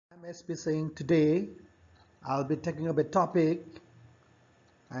I'm SB saying today I'll be taking up a topic,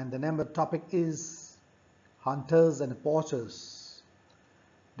 and the name of the topic is Hunters and Poachers.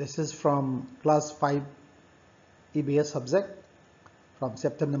 This is from class 5 EVS subject from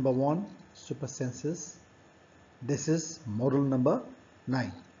chapter number 1 Super Senses. This is module number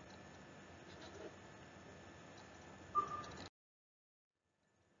 9.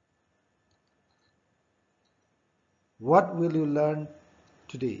 What will you learn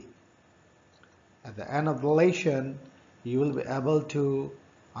today? At the end of the lesson, you will be able to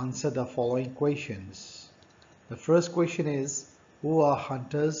answer the following questions. The first question is, who are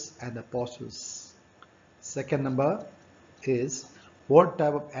hunters and the poachers? Second number is, what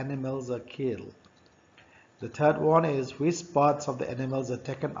type of animals are killed? The third one is, which parts of the animals are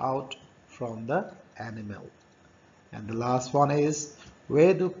taken out from the animal? And the last one is,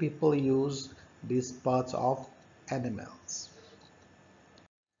 where do people use these parts of animals?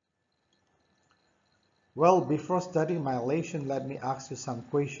 Well, before starting my lesson, let me ask you some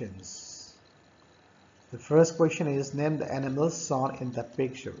questions. The first question is, name the animals shown in the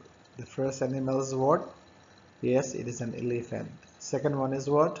picture. The first animal is what? Yes, it is an elephant. Second one is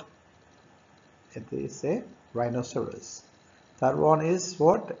what? It is a rhinoceros. Third one is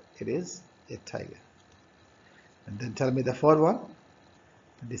what? It is a tiger. And then tell me the fourth one.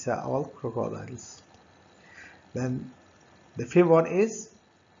 These are all crocodiles. Then the fifth one is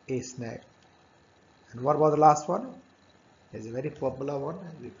a snake. And what about the last one? It's a very popular one.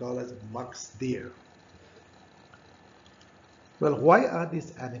 We call it musk deer. Well, why are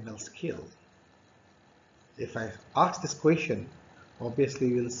these animals killed? If I ask this question, obviously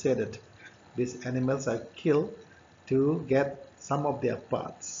you will say that these animals are killed to get some of their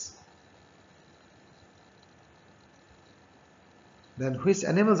parts. Then which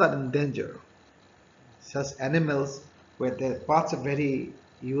animals are in danger? Such animals where their parts are very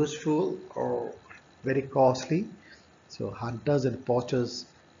useful or very costly. So hunters and poachers,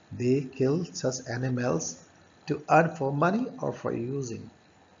 they kill such animals to earn for money or for using.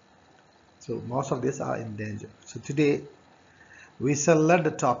 So most of these are in danger. So today we shall learn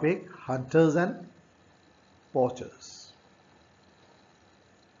the topic hunters and poachers.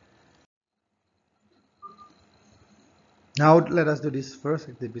 Now let us do this first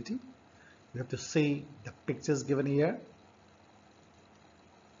activity. You have to see the pictures given here.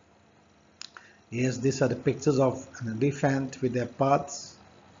 Yes, these are the pictures of an elephant with their parts.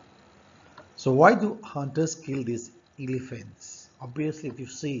 So why do hunters kill these elephants? Obviously, if you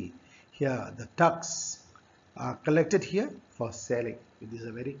see here, the tusks are collected here for selling. These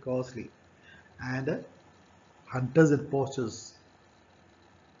are very costly. And hunters and poachers,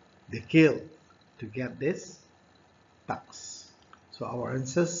 they kill to get this tusks. So our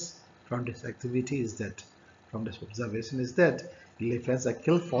answers from this activity is that, from this observation is that elephants are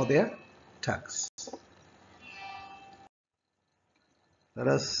killed for their tusks. Let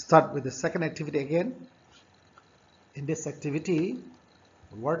us start with the second activity again. In this activity,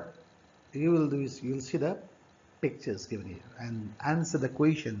 what you will do is you will see the pictures given here and answer the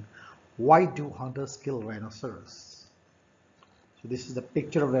question, why do hunters kill rhinoceros? So this is the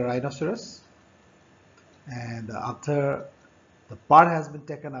picture of the rhinoceros, and after the part has been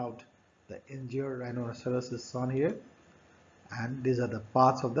taken out, the injured rhinoceros is shown here, and these are the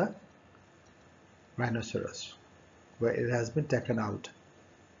parts of the rhinoceros where it has been taken out.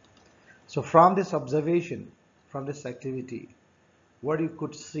 So from this observation, from this activity, what you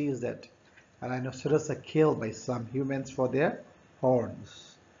could see is that rhinoceros are killed by some humans for their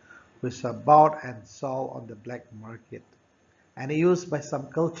horns, which are bought and sold on the black market and used by some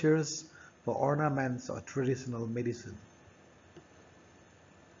cultures for ornaments or traditional medicine.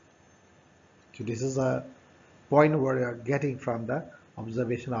 So this is a point where you are getting from the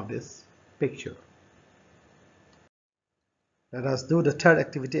observation of this picture. Let us do the third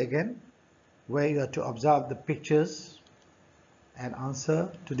activity again, where you have to observe the pictures and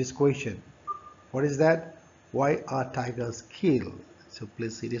answer to this question. What is that? Why are tigers killed? So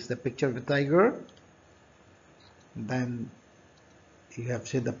please see, this is the picture of the tiger. Then you have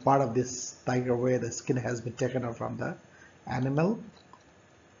seen the part of this tiger where the skin has been taken out from the animal.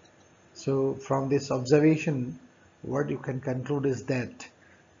 So from this observation, what you can conclude is that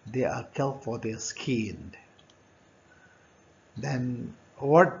they are killed for their skin. Then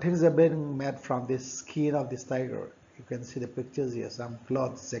what things are being made from this skin of this tiger? You can see the pictures here, some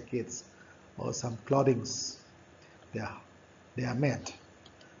clothes, jackets, or some clothings they are made.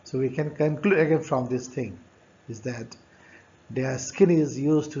 So we can conclude again from this thing is that their skin is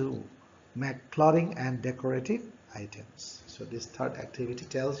used to make clothing and decorative items. So this third activity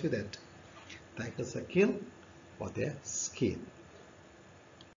tells you that tigers are killed for their skin.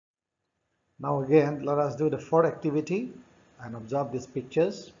 Now again, let us do the fourth activity and observe these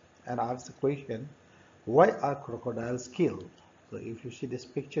pictures and ask the question, why are crocodiles killed? So if you see this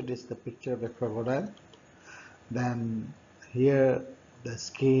picture, this is the picture of a crocodile. Then here the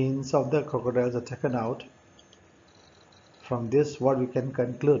skins of the crocodiles are taken out. From this, what we can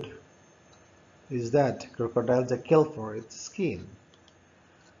conclude is that crocodiles are killed for its skin.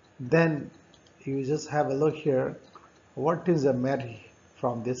 Then you just have a look here, what is made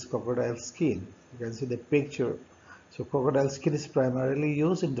from this crocodile skin. You can see the picture. So crocodile skin is primarily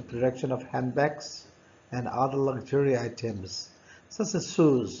used in the production of handbags and other luxury items such as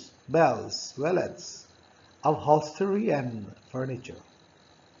shoes, belts, wallets, upholstery and furniture.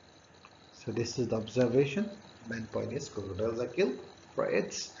 So this is the observation. Main point is crocodiles are killed for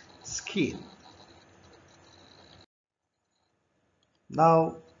its skin.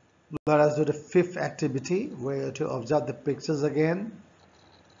 Now let us do the fifth activity, where to observe the pictures again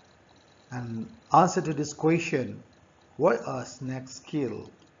and answer to this question, why are snakes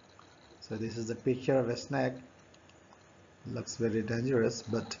killed? So this is a picture of a snake. Looks very dangerous,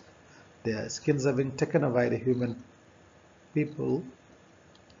 but their skins are being taken away by the human people.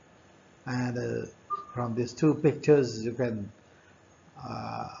 And from these two pictures, you can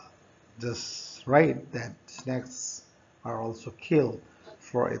just write that snakes are also killed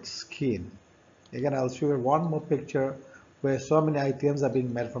for its skin. Again, I'll show you one more picture where so many items are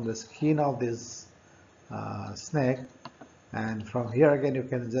being made from the skin of this snake, and from here again you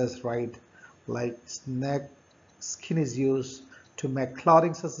can just write like snake skin is used to make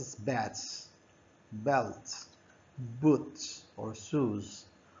clothing such as bats, belts, boots or shoes,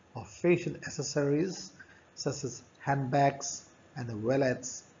 or fashion accessories such as handbags and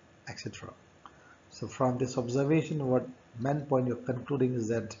wallets, etc. So from this observation, what main point you're concluding is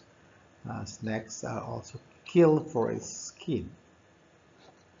that snakes are also killed for its skin.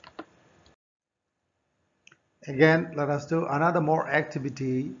 Again, let us do another more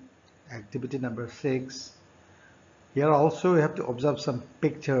activity, activity number 6. Here also you have to observe some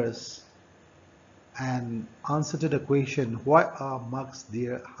pictures and answer to the question, why are musk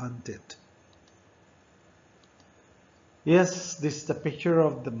deer hunted? Yes, this is the picture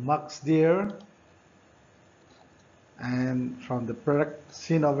of the musk deer, and from the product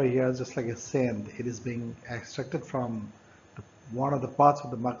seen over here, just like a sand, it is being extracted from one of the parts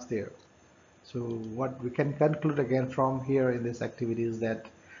of the musk deer. So what we can conclude again from here in this activity is that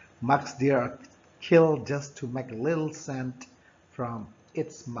musk deer are killed just to make a little scent from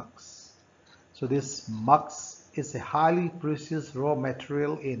its musk. So this musk is a highly precious raw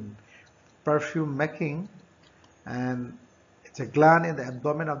material in perfume making, and it's a gland in the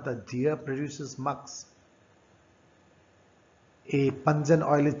abdomen of the deer produces musk, a pungent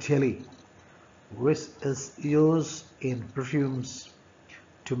oily jelly which is used in perfumes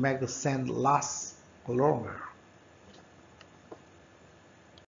to make the scent last longer.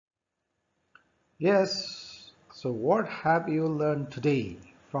 Yes, so what have you learned today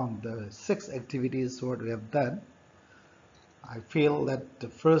from the 6 activities what we have done? I feel that the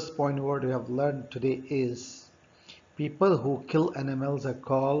first point what we have learned today is people who kill animals are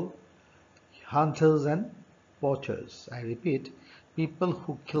called hunters and poachers. I repeat, people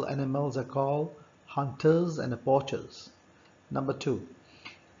who kill animals are called hunters and poachers. Number 2,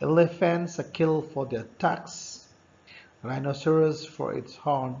 elephants are killed for their tusks, rhinoceros for its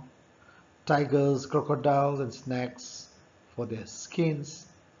horn, tigers, crocodiles and snakes for their skins.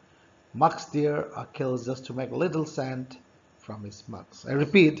 Musk deer are killed just to make little sand from its mucks. I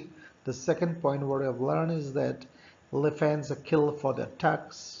repeat, the second point what I have learned is that elephants are killed for their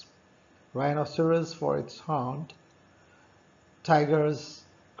tusks, rhinoceros for its horn, tigers,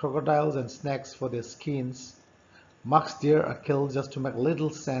 crocodiles and snakes for their skins. Musk deer are killed just to make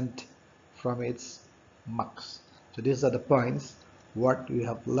little scent from its mucks. So these are the points what we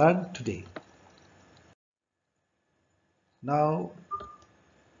have learned today. Now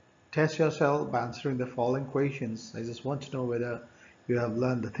test yourself by answering the following questions. I just want to know whether you have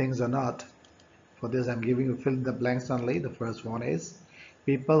learned the things or not. For this I'm giving you fill in the blanks only. The first one is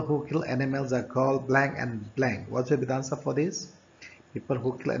people who kill animals are called blank and blank. What will be the answer for this? People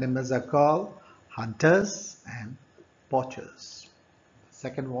who kill animals are called hunters and poachers. The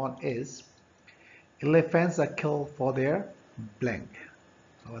second one is elephants are killed for their blank.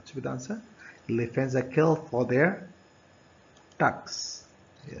 What should be the answer? Elephants are killed for their tusks.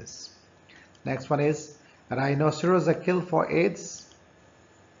 Yes. Next one is rhinoceros are killed for its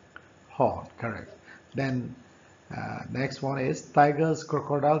horn. Correct. Then next one is tigers,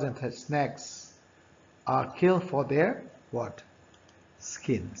 crocodiles and snakes are killed for their what?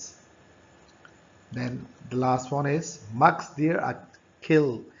 Skins. Then the last one is musk deer are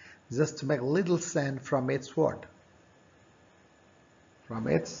killed just to make little sand from its what? From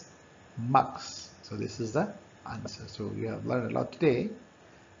its mucks. So this is the answer. So you have learned a lot today.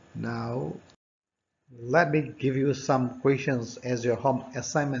 Now let me give you some questions as your home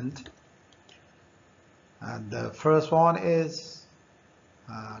assignment. And the first one is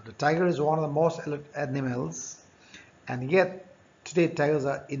the tiger is one of the most alert animals, and yet today tigers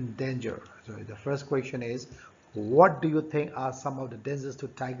are in danger. So the first question is, what do you think are some of the dangers to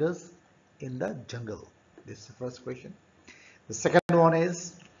tigers in the jungle? This is the first question. The second one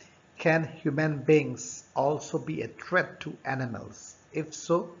is, can human beings also be a threat to animals? If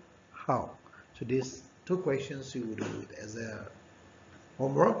so, how? So these two questions you will do it as a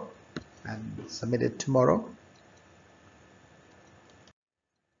homework and submit it tomorrow.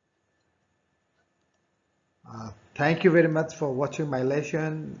 Thank you very much for watching my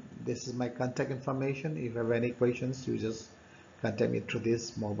lesson. This is my contact information. If you have any questions, you just contact me through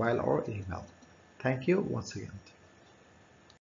this mobile or email. Thank you once again.